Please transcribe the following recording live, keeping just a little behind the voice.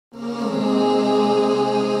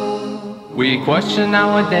We question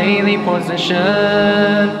our daily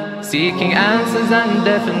position, seeking answers and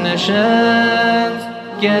definitions.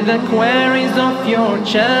 Get the queries off your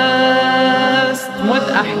chest with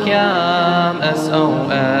Ahkam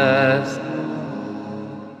SOS.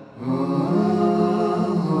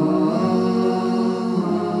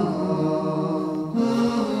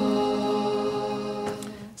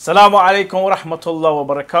 Assalamu alaikum wa rahmatullahi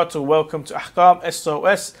wa barakatuh. Welcome to Ahkam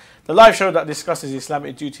SOS, the live show that discusses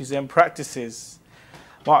Islamic duties and practices.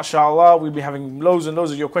 MashaAllah, we'll be having loads and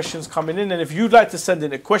loads of your questions coming in. And if you'd like to send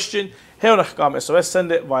in a question here on Ahkam SOS,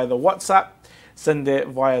 send it via the WhatsApp, send it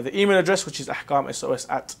via the email address, which is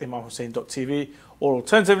ahkamsos@imamhussein.tv, or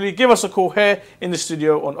alternatively, give us a call here in the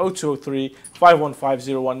studio on 0203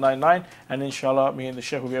 515 0199, and inshallah, me and the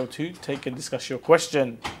Sheikh will be able to take and discuss your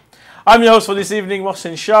question. I'm your host for this evening,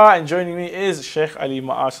 Mohsin Shah, and joining me is Sheikh Ali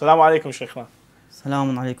Ma'ar. Assalamu alaikum, Sheikhna.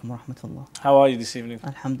 Assalamu alaikum wa rahmatullah. How are you this evening?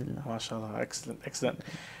 Alhamdulillah. MashaAllah, excellent, excellent.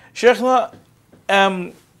 Sheikhna,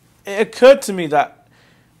 it occurred to me that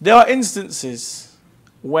there are instances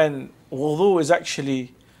when wuduh is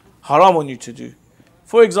actually haram on you to do.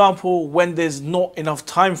 For example, when there's not enough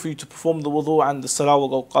time for you to perform the wuduh and the salah will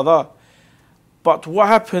go qada. But what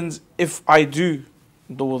happens if I do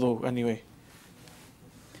the wuduh anyway?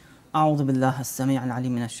 أعوذ بالله السميع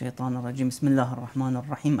العليم من الشيطان الرجيم بسم الله الرحمن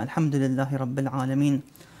الرحيم الحمد لله رب العالمين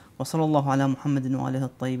وصلى الله على محمد وآله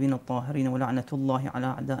الطيبين الطاهرين ولعنة الله على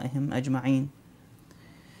أعدائهم أجمعين.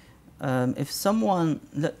 If someone,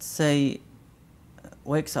 let's say,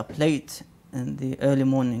 wakes up late in the early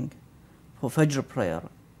morning for Fajr prayer,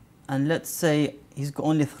 and let's say he's got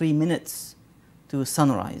only 3 minutes to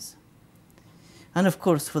sunrise, and of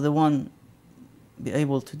course for the one be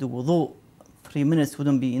able to do wuduh, 3 minutes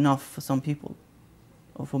wouldn't be enough for some people,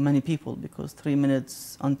 or for many people, because 3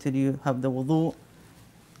 minutes until you have the wudu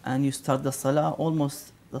and you start the salah,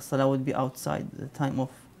 almost the salah would be outside the time of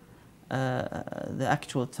the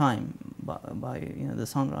actual time by the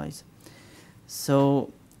sunrise.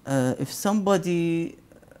 So if somebody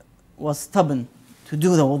was stubborn to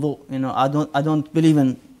do the wudu, I don't believe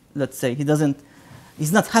in, let's say,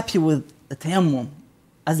 he's not happy with the tayammum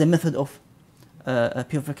as a method of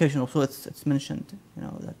purification. Also, it's mentioned,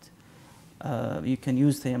 that you can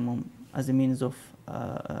use tayammum as a means of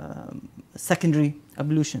secondary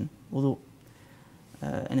ablution, wudu,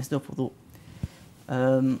 instead of wudu.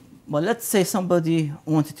 But let's say somebody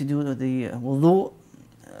wanted to do the wudu,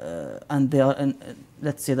 and they are,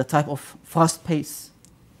 let's say, the type of fast-paced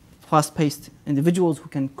individuals who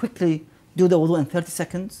can quickly do the wudu in 30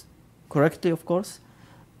 seconds, correctly, of course,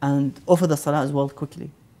 and offer the salah as well quickly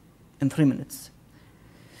in 3 minutes.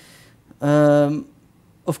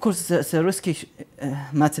 Of course, it's a risky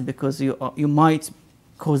matter, because you might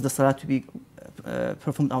cause the salah to be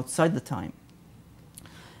performed outside the time.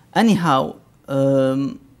 Anyhow,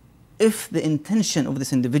 if the intention of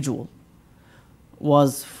this individual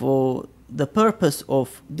was for the purpose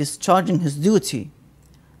of discharging his duty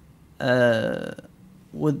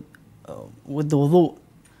with the wudu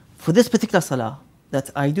for this particular salah,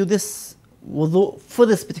 that I do this wudu for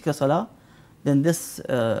this particular salah, then this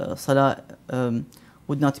salah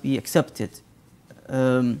would not be accepted.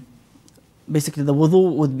 Basically, the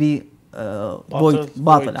wudu would be void,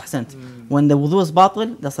 batil, ahsant. When the wudu is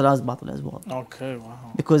batil, the salah is batil as well. Okay,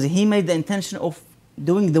 wow. Because he made the intention of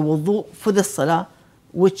doing the wudu for the salah,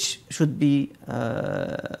 which should be,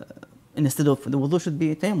 instead of the wudu, should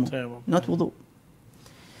be tayammum, not wudu.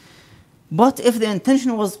 But if the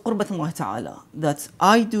intention was qurbat Allah Ta'ala, that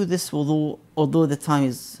I do this wudu, although the time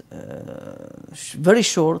is very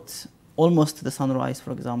short, almost to the sunrise,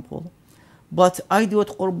 for example, but I do it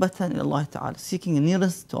qurbatan ila Allah Ta'ala, seeking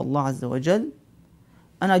nearest to Allah Azza wa Jal,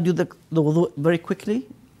 and I do the wudu very quickly,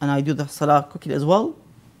 and I do the salah quickly as well,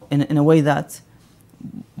 in a way that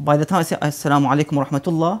by the time I say Assalamu alaikum wa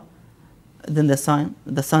rahmatullah, then the sun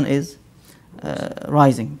is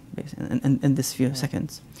rising in this few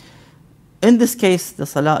seconds. In this case, the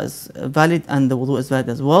salah is valid and the wudu is valid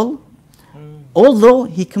as well, although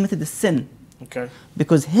he committed a sin. Okay.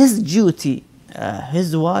 Because his duty,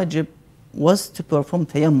 his wajib, was to perform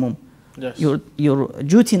tayammum. Yes. Your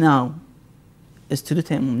duty now is to do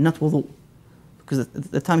tayammum, not wudu, because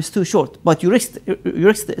the time is too short. But you risked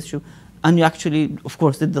the issue, and you actually, of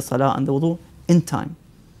course, did the salah and the wudu in time.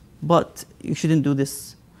 But you shouldn't do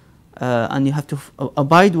this, and you have to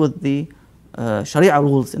abide with the Sharia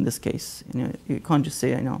rules in this case. You can't just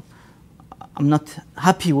say, I'm not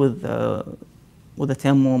happy with the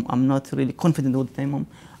tayammum, I'm not really confident with the tayammum,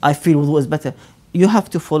 I feel wudu is better. You have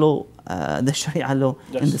to follow the Sharia law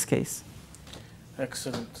in this case.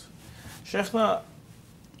 Excellent. Sheikhna,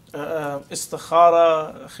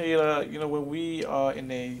 istikhara, khira, you know, when we are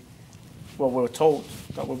in a, well, we're told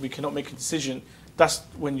that when we cannot make a decision, that's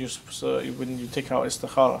when you take out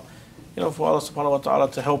istikhara, you know, for Allah subhanahu wa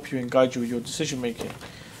ta'ala to help you and guide you with your decision making.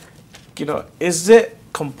 You know, is it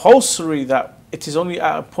compulsory that it is only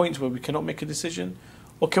at a point where we cannot make a decision,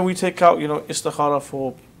 or can we take out, you know, istikhara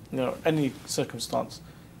for, you know, any circumstance?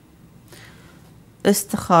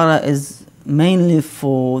 Istikhara is mainly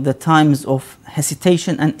for the times of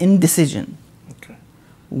hesitation and indecision. Okay.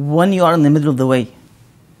 When you are in the middle of the way,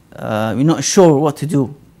 you're not sure what to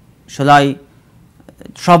do. Shall I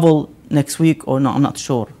travel next week or no? I'm not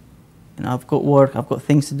sure. You know, I've got work, I've got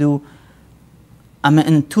things to do. I'm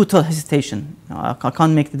in total hesitation. You know, I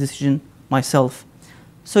can't make the decision myself.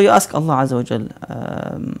 So you ask Allah Azza wa Jal,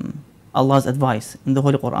 Allah's advice in the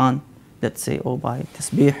Holy Quran, let's say, or by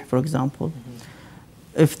tasbih, for example. Mm-hmm.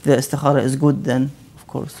 If the istikhara is good, then of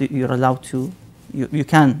course you're allowed to, you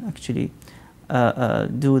can actually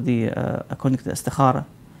do the according to the istikhara.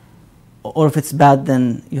 Or if it's bad,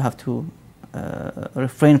 then you have to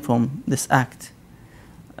refrain from this act,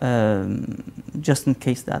 just in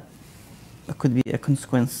case that it could be a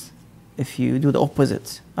consequence if you do the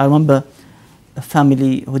opposite. I remember a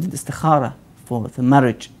family who did istikhara for the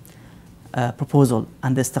marriage proposal,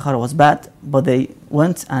 and the istikhara was bad, but they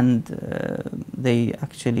went and they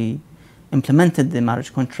actually implemented the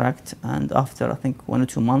marriage contract, and after I think 1 or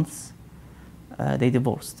 2 months they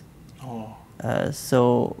divorced. Oh.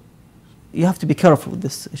 So you have to be careful with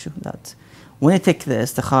this issue, that when you take the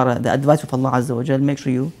istikhara, the advice of Allah Azza wa Jal, make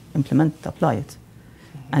sure you implement it, apply it.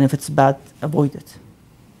 And if it's bad, avoid it.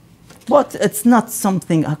 But it's not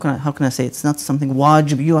something, how can I say, it's not something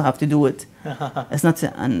wajib, you have to do it. It's not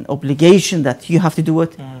an obligation that you have to do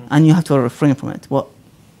it and you have to refrain from it. Well,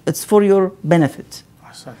 it's for your benefit.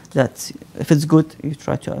 That if it's good, you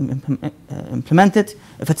try to implement it.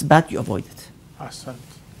 If it's bad, you avoid it. I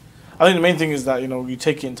think the main thing is that, you know, you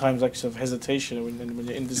take it in times like of hesitation when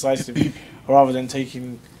you're indecisive, rather than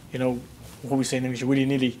taking, you know, what we say in English,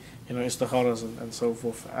 willy-nilly, you know, istikharas and so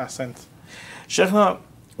forth. Ahsant. Shaykhna,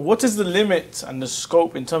 what is the limit and the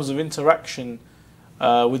scope in terms of interaction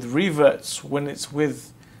with reverts when it's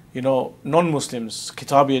with, you know, non-Muslims,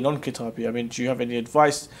 Kitabi, non-Kitabi? I mean, do you have any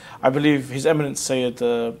advice? I believe His Eminence Sayyid,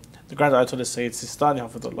 the Grand Ayatollah Sayyid Sistani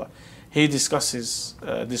Hafidullah, he discusses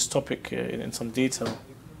this topic in some detail.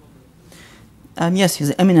 Yes,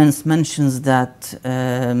 His Eminence mentions that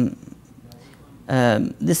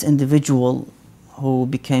this individual who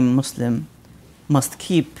became Muslim must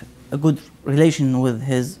keep a good relation with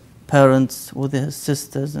his parents, with his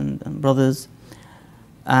sisters and brothers,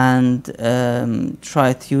 and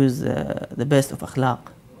try to use the best of akhlaq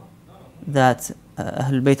that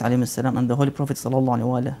Ahlul Bayt alayhim as-salam and the Holy Prophet sallallahu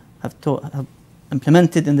alaihi wasallam have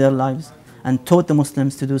implemented in their lives and taught the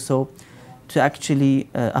Muslims to do so, to actually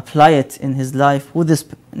apply it in his life with his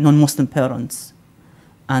non-Muslim parents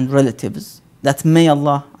and relatives. That may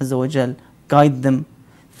Allah Azza wa Jal guide them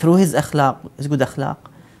through his akhlaq, his good akhlaq,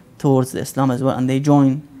 towards the Islam as well, and they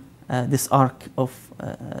join this arc of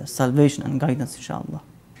salvation and guidance, inshallah.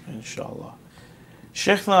 Inshallah.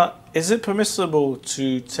 Shaykhna, is it permissible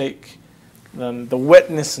to take the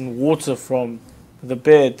wetness and water from the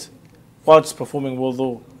beard whilst performing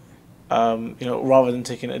wuduh, you know, rather than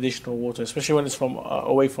taking additional water, especially when it's from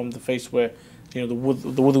away from the face, where, you know,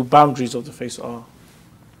 the wuduh boundaries of the face are?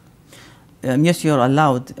 Yes, you're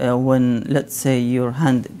allowed when, let's say, your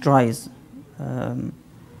hand dries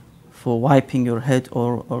for wiping your head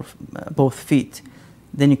or both feet,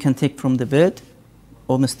 then you can take from the beard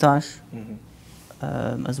or mustache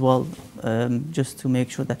as well, just to make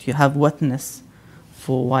sure that you have wetness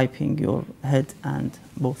for wiping your head and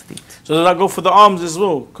both feet. So does that go for the arms as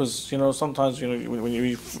well? Because, you know, sometimes, you know, when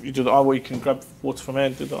you do the arm, where you can grab water from here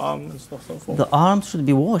and do the arm and stuff. The arms should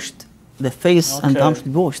be washed. The face and arms should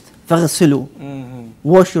be washed. فَغْسِلُوا.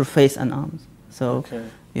 Wash your face and arms. So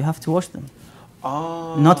you have to wash them.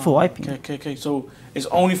 Not for wiping. Okay. So it's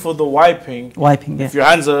only for the wiping. Wiping, yeah. If your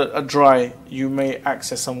hands are dry, you may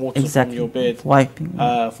access some water from your beard. Wiping.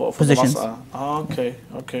 For positions. the mas'ah.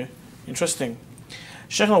 Okay. Interesting.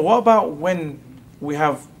 Shaykhna, what about when we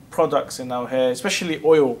have products in our hair, especially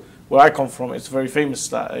oil? Where I come from, it's very famous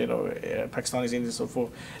that, you know, Pakistanis, Indians, and so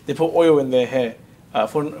forth, they put oil in their hair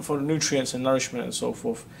for nutrients and nourishment and so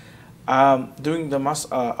forth. Doing the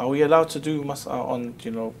mas'ah, are we allowed to do mas'ah on,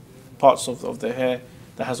 you know, parts of the hair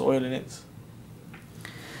that has oil in it?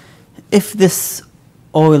 If this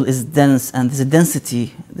oil is dense and there's a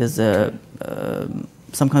density, there's a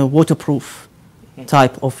some kind of waterproof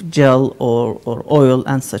type of gel or oil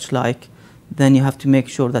and such like, then you have to make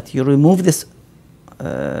sure that you remove this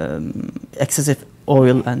excessive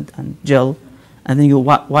oil and gel, and then you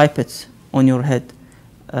wipe it on your head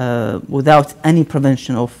without any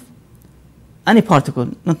prevention of any particle,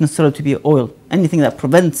 not necessarily to be oil, anything that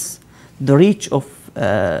prevents the reach of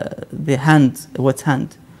the hand, wet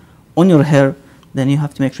hand, on your hair, then you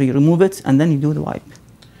have to make sure you remove it and then you do the wipe.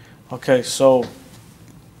 Okay, so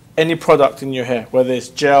any product in your hair, whether it's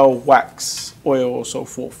gel, wax, oil, or so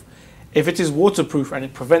forth, if it is waterproof and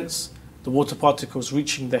it prevents the water particles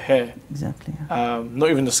reaching the hair, exactly, not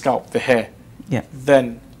even the scalp, the hair,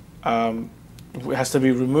 then it has to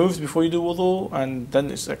be removed before you do wudu, and then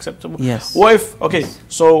it's acceptable. Yes. What if? Okay,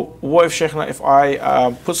 so what if, Shaykhna, if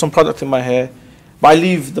I put some product in my hair, but I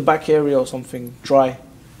leave the back area or something dry?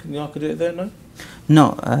 Can I do it there? No.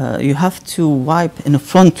 No, you have to wipe in the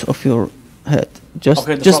front of your head, just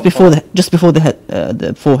before the head,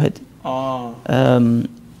 the forehead.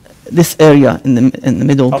 This area in the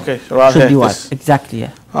middle. Okay, around should here, be wiped. Exactly,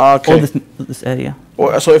 yeah. Okay. All this area.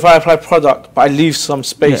 So if I apply product, but I leave some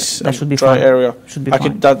space, that should be dry fine. area, Should be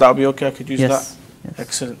fine. That'll be okay. I could use that. Yes.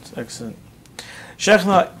 Excellent, excellent.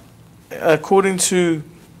 Shaykhna, according to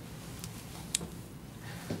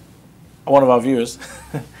one of our viewers,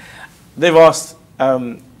 they've asked,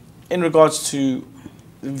 in regards to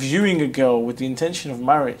viewing a girl with the intention of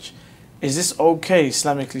marriage, is this okay,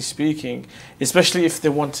 Islamically speaking, especially if they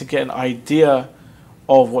want to get an idea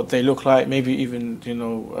of what they look like, maybe even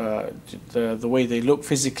the way they look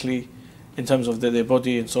physically, in terms of their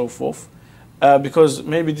body and so forth, because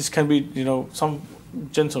maybe this can be some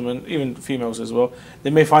gentlemen, even females as well,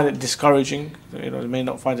 they may find it discouraging, they may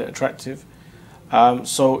not find it attractive.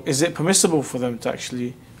 So is it permissible for them to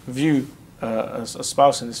actually view a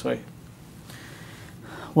spouse in this way?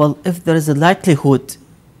 Well, if there is a likelihood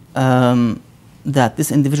that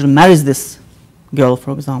this individual marries this girl,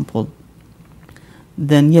 for example,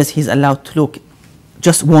 then yes, he's allowed to look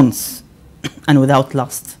just once and without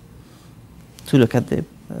lust to look at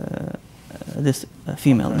this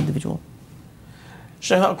female individual.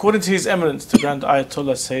 Shaykh, according to His Eminence, the Grand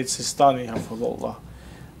Ayatollah Sayyid Sistani, Hafidhullah,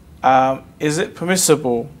 is it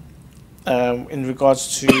permissible in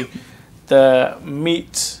regards to the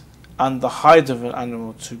meat and the hide of an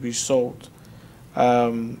animal to be sold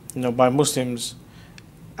by Muslims,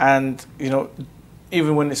 and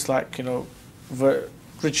even when it's like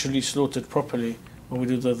ritually slaughtered properly, when we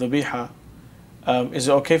do the dhabiha, is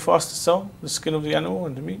it okay for us to sell the skin of the animal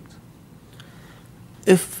and the meat?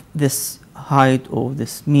 If this hide or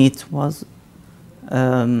this meat was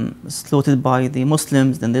slaughtered by the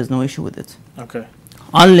Muslims, then there's no issue with it. Okay.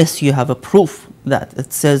 Unless you have a proof that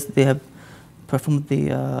it says they have performed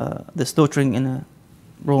the slaughtering in a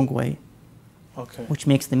wrong way. Okay. Which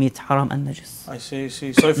makes the meat haram and najis. I see.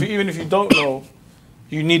 So even if you don't know,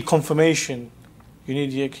 you need confirmation. You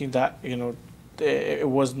need yaqeen that it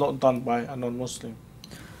was not done by a non-Muslim.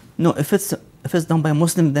 No, if it's done by a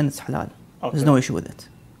Muslim, then it's halal. Okay. There's no issue with it,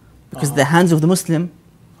 because the hands of the Muslim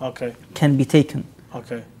can be taken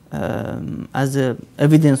as a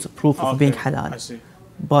evidence or proof of being halal. I see.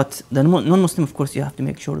 But the non-Muslim, of course, you have to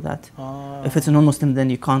make sure that if it's a non-Muslim, then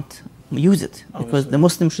you can't use it, because the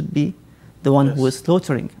Muslim should be the one who is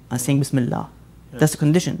slaughtering and saying Bismillah. That's the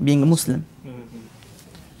condition, being a Muslim.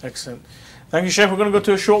 Excellent. Thank you, Shaykh. We're going to go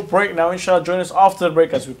to a short break now. Inshallah, join us after the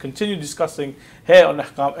break as we continue discussing here on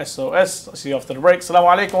Ahkam SOS. I'll see you after the break. Assalamu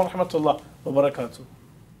alaikum wa rahmatullah wa barakatuh.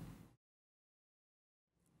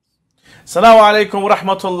 Assalamu alaikum wa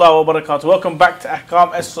rahmatullah wa barakatuh. Welcome back to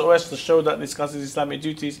Ahkam SOS, the show that discusses Islamic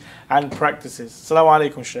duties and practices.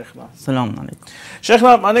 Assalamu alaikum, Shaykhna. Assalamu alaikum.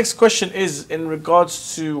 Shaykhna, my next question is in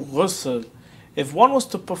regards to ghusl. If one was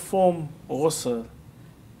to perform ghusl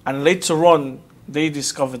and later on they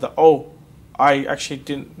discover that, I actually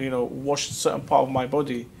didn't, wash a certain part of my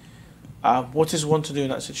body, what is one to do in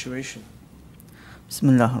that situation?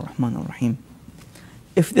 Bismillah ar-Rahman ar-Rahim.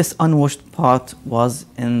 If this unwashed part was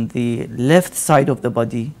in the left side of the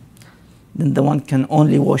body, then the one can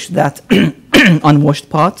only wash that unwashed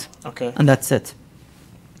part, and that's it.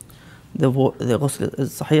 The ghusl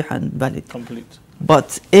is sahih and valid. Complete.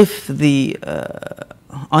 But if the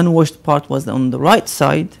unwashed part was on the right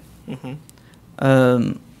side,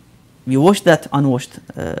 you wash that unwashed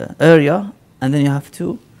area, and then you have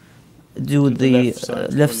to do the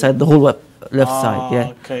left side, the whole left side.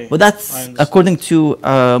 Yeah. Okay. But that's according to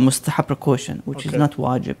mustahab precaution, which is not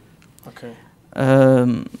wajib. Okay.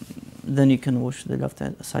 Then you can wash the left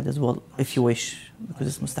side as well if you wish, because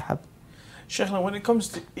it's mustahab. Shaykhna, when it comes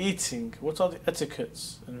to eating, what are the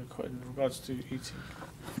etiquettes in regards to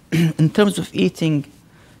eating? In terms of eating,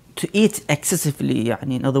 to eat excessively,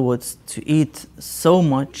 in other words, to eat so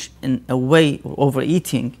much in a way, or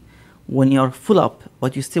overeating, when you're full up,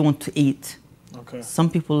 but you still want to eat, Okay. Some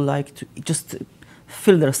people like to just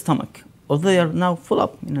fill their stomach, although they are now full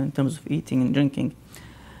up, in terms of eating and drinking.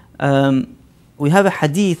 We have a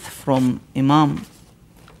hadith from Imam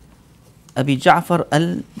Abi Ja'far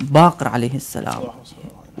al-Baqir alayhi salam.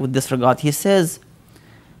 With this regard, he says,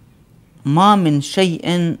 ما من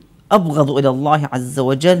شيء أبغض إلى الله عز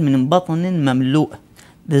وجل من بطن مملوء.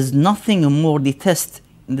 There's nothing more detested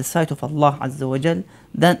in the sight of Allah Azza wa Jal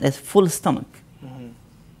than a full stomach.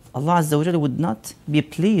 Allah Azza wa Jal would not be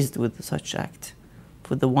pleased with such act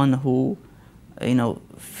for the one who,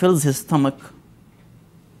 fills his stomach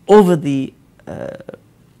over the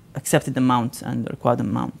accepted amount and required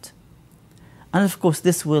amount. And of course,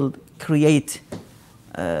 this will create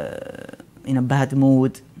bad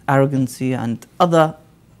mood, arrogancy, and other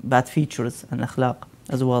bad features and akhlaq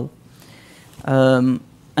as well.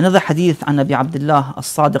 Another hadith عن أبي عبد الله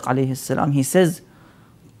الصادق عليه السلام, he says,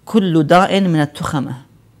 كل داء من التخمة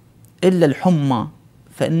إلا الحمى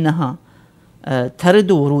فإنها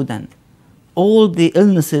ترد ورودا. All the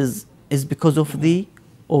illnesses is because of the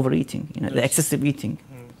overeating, the excessive eating,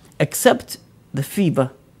 except the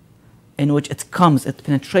fever, in which it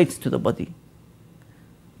penetrates to the body.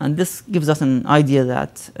 And this gives us an idea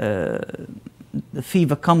that the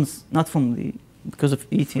fever comes not because of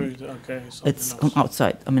eating. Food, okay, it's from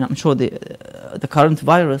outside. I'm sure the current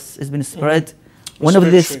virus has been spread. One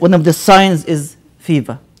of the signs is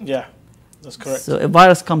fever. Yeah, that's correct. So a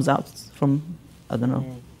virus comes out from,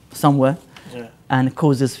 somewhere, and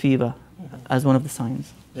causes fever as one of the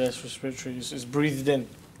signs. Yes, respiratory is breathed in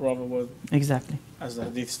rather well. Exactly. As the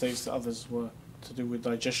hadith states, the others were to do with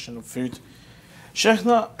digestion of food.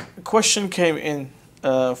 Shaykhna, a question came in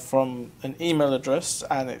from an email address,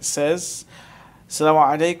 and it says,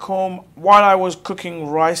 Assalamu alaikum. While I was cooking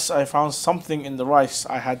rice, I found something in the rice.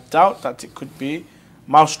 I had doubt that it could be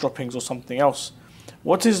mouse droppings or something else.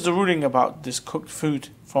 What is the ruling about this cooked food?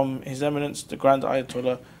 From His Eminence, the Grand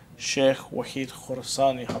Ayatollah, Sheikh Wahid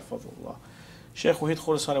Khurasani, Hafadullah. Sheikh Wahid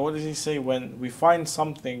Khurasani, what does he say when we find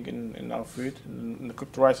something in our food, in the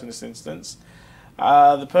cooked rice in this instance?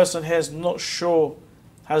 The person here is not sure,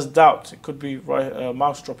 has doubt. It could be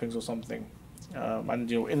mouse droppings or something,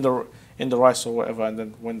 and in the rice or whatever. And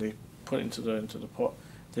then when they put it into the pot,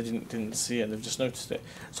 they didn't see it, and they've just noticed it.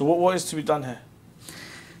 So what is to be done here?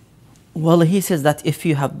 Well, he says that if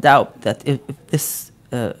you have doubt that if this,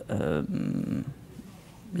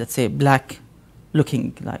 let's say,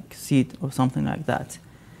 black-looking like seed or something like that,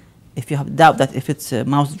 if you have doubt that if it's a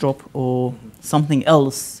mouse drop or something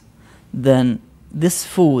else, then this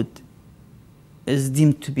food is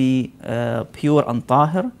deemed to be pure and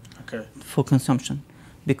tahir for consumption,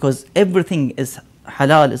 because everything is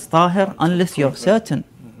halal, is tahir, unless you're certain.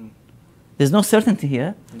 There's no certainty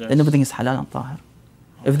here, then everything is halal and tahir.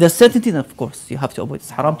 If there's certainty, then of course you have to avoid.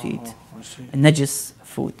 It's haram to eat najis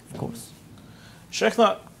food, of course.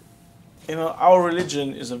 Shaykhna, our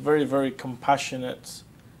religion is a very, very compassionate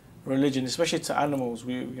religion, especially to animals.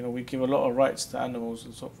 We give a lot of rights to animals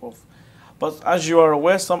and so forth. But as you are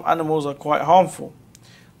aware, some animals are quite harmful.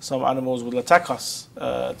 Some animals will attack us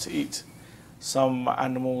to eat. Some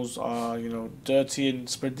animals are, dirty and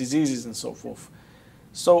spread diseases and so forth.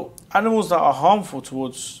 So animals that are harmful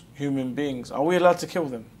towards human beings, are we allowed to kill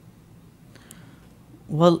them?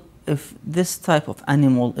 Well, if this type of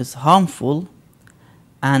animal is harmful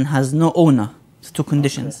and has no owner, it's two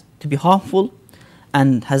conditions. To be harmful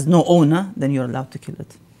and has no owner, then you're allowed to kill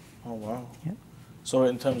it. Oh, wow. Yeah. So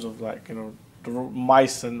in terms of the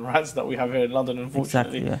mice and rats that we have here in London,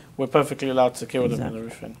 unfortunately, we're perfectly allowed to kill them and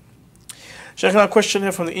everything. Sheikh, a question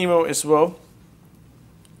here from the email as well.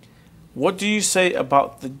 What do you say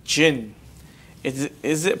about the jinn?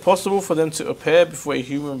 Is it possible for them to appear before a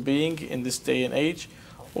human being in this day and age?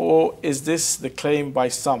 Or is this the claim by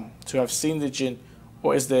some to have seen the jinn,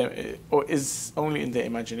 or is only in their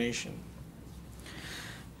imagination?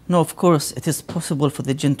 No, of course, it is possible for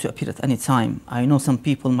the jinn to appear at any time. I know some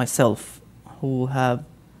people myself who have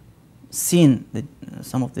seen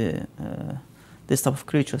some of this type of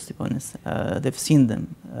creatures, to be honest. They've seen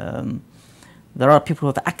them. There are people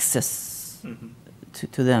who have access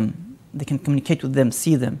to them. They can communicate with them,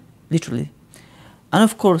 see them, literally. And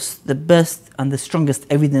of course, the best and the strongest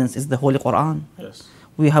evidence is the Holy Quran. Yes.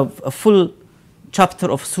 We have a full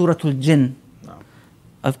chapter of Surah Al-Jinn. No.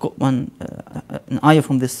 I've got an ayah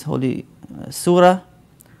from this holy surah,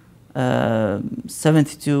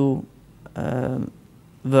 72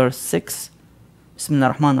 verse 6. Bismillah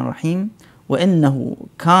ar-Rahman ar-Rahim. وَإِنَّهُ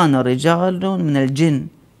كَانَ رِجَالٌ مِنَ الْجِنِّ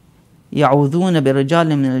يَعُوذُونَ بِرِجَالٍ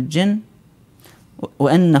مِنَ الْجِنِّ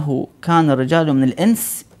وأنه كان رجال من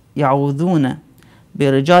الإنس يعوذون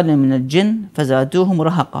برجال من الجن فزادوهم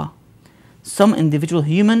رهقا. some individual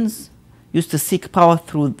humans used to seek power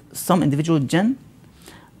through some individual jinn,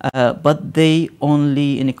 but they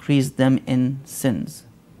only increase them in sins.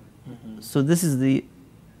 So this is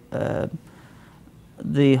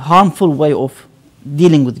the harmful way of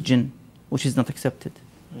dealing with jinn, which is not accepted,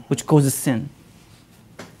 which causes sin.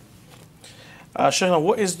 Shaykhna,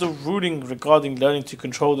 what is the ruling regarding learning to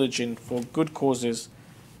control the jinn for good causes,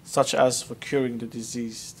 such as for curing the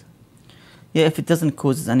diseased? Yeah, if it doesn't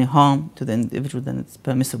cause any harm to the individual, then it's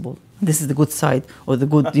permissible. This is the good side or the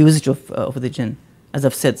good usage of the jinn. As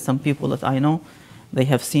I've said, some people that I know, they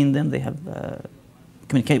have seen them, they have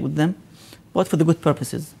communicated with them, but for the good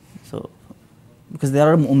purposes. So, because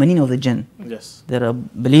there are mu'mineen of the jinn. Yes. There are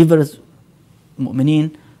believers,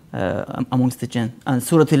 mu'mineen, amongst the jinn. And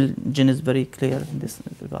Surah Al-Jinn is very clear in this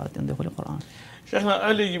regard in the Holy Quran. Shaykhna,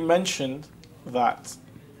 earlier you mentioned that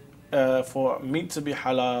for meat to be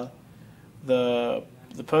halal, the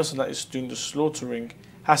person that is doing the slaughtering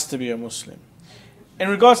has to be a Muslim. In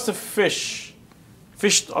regards to fish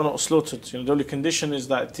are not slaughtered. The only condition is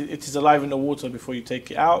that it is alive in the water before you take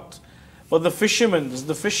it out. But the fisherman, does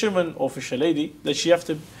the fisherman or fisher lady,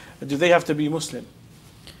 do they have to be Muslim?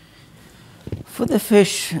 For the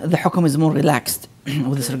fish, the hukum is more relaxed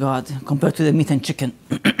with this regard compared to the meat and chicken.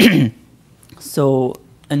 So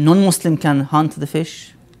a non-Muslim can hunt the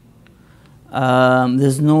fish.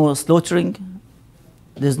 There's no slaughtering.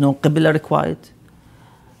 There's no qibla required.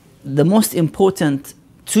 The most important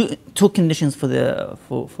two conditions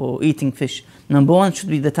for eating fish. Number one should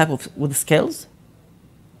be the type with scales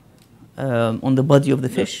on the body of the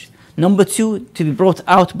fish. Number two, to be brought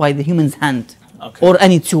out by the human's hand. Okay. Or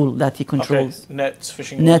any tool that he controls. Okay. Nets,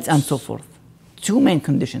 fishing nets, rods. and so forth. Two main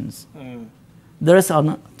conditions. The rest are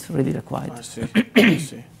not really required. I see. I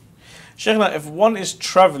see. Shaykhna, if one is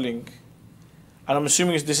traveling, and I'm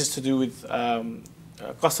assuming this is to do with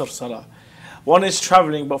qasr salah, one is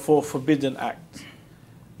traveling but for a forbidden act,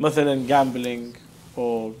 مثلا gambling,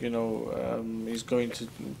 or he's going to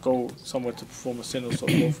go somewhere to perform a sin or so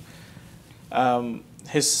forth.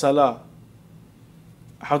 His salah,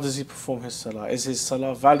 how does he perform his salah? Is his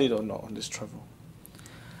salah valid or not on this travel?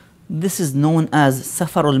 This is known as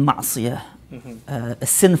safar al-ma'siyah, a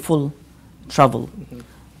sinful travel.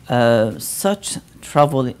 Such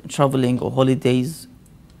traveling or holidays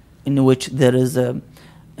in which there is a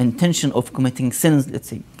intention of committing sins, let's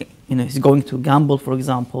say, he's going to gamble, for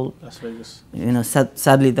example. Las Vegas.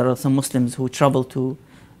 Sadly, there are some Muslims who travel to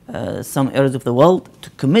some areas of the world to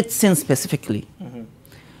commit sins specifically.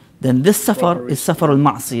 Then this safar is safar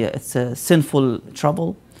al-ma'siyah. It's a sinful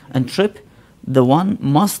travel and trip. The one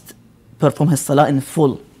must perform his salah in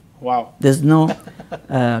full. Wow. There's no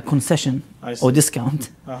concession or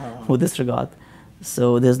discount with this regard.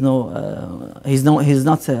 So there's no, he's not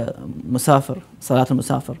a musafir, salat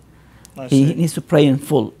al-musafir. He needs to pray in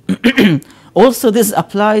full. Also, this is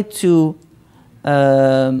applied to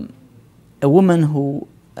a woman who,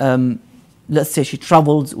 let's say she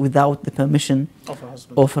travels without the permission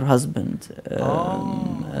of her husband.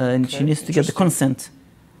 And she needs to get the consent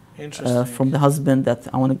from the husband that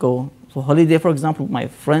I want to go for holiday, for example, with my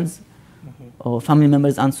friends or family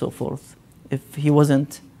members and so forth. If he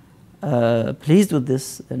wasn't pleased with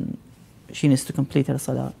this, then she needs to complete her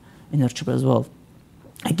salah in her trip as well.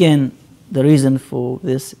 Again, the reason for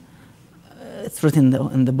this, it's written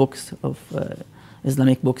in the books of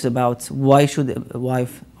Islamic books about why should a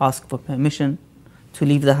wife ask for permission to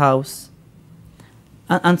leave the house,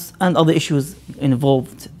 and other issues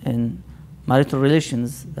involved in marital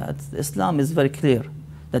relations. That Islam is very clear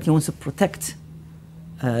that he wants to protect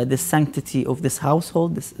the sanctity of this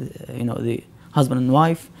household, the husband and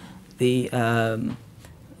wife,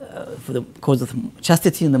 for the cause of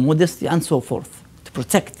chastity and the modesty and so forth, to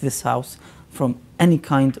protect this house from any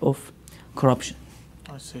kind of corruption.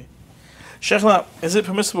 I see. Shaykhna, is it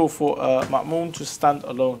permissible for a ma'moom to stand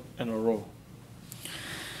alone in a row?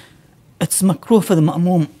 It's makruh for the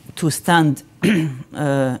ma'moom to stand in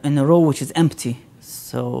a row which is empty.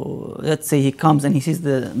 So let's say he comes and he sees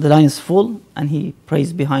the line is full and he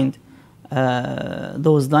prays behind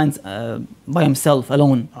those lines by himself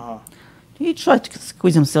alone. He tried to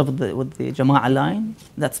squeeze himself with the Jama'ah line.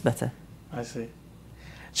 That's better. I see.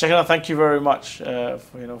 Shaykhna, thank you very much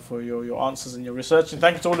for your answers and your research, and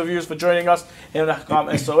thank you to all the viewers for joining us here on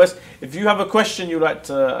Ahkam SOS. If you have a question you'd like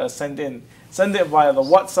to send it via the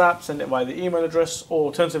WhatsApp, send it via the email address, or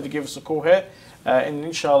alternatively give us a call here. And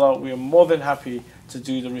inshallah, we are more than happy to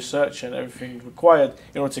do the research and everything required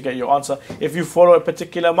in order to get your answer. If you follow a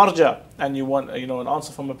particular marja and you want an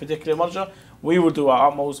answer from a particular marja, we will do our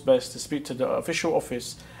utmost best to speak to the official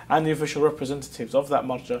office and the official representatives of that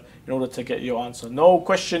marja in order to get your answer. No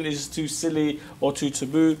question is too silly or too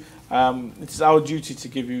taboo. It is our duty to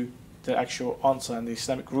give you the actual answer and the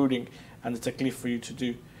Islamic ruling and the taklif for you to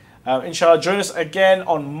do. Inshallah, join us again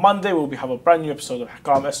on Monday. We'll have a brand new episode of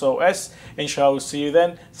Ahkam SOS. Inshallah, we'll see you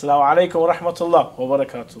then. Assalamu alaikum wa rahmatullah wa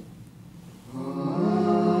barakatuh.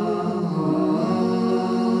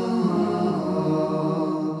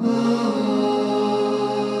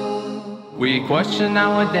 We question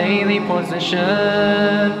our daily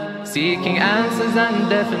position, seeking answers and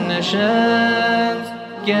definitions.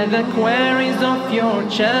 Get the queries off your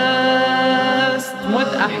chest with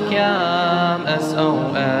Ahkam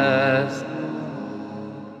SOS.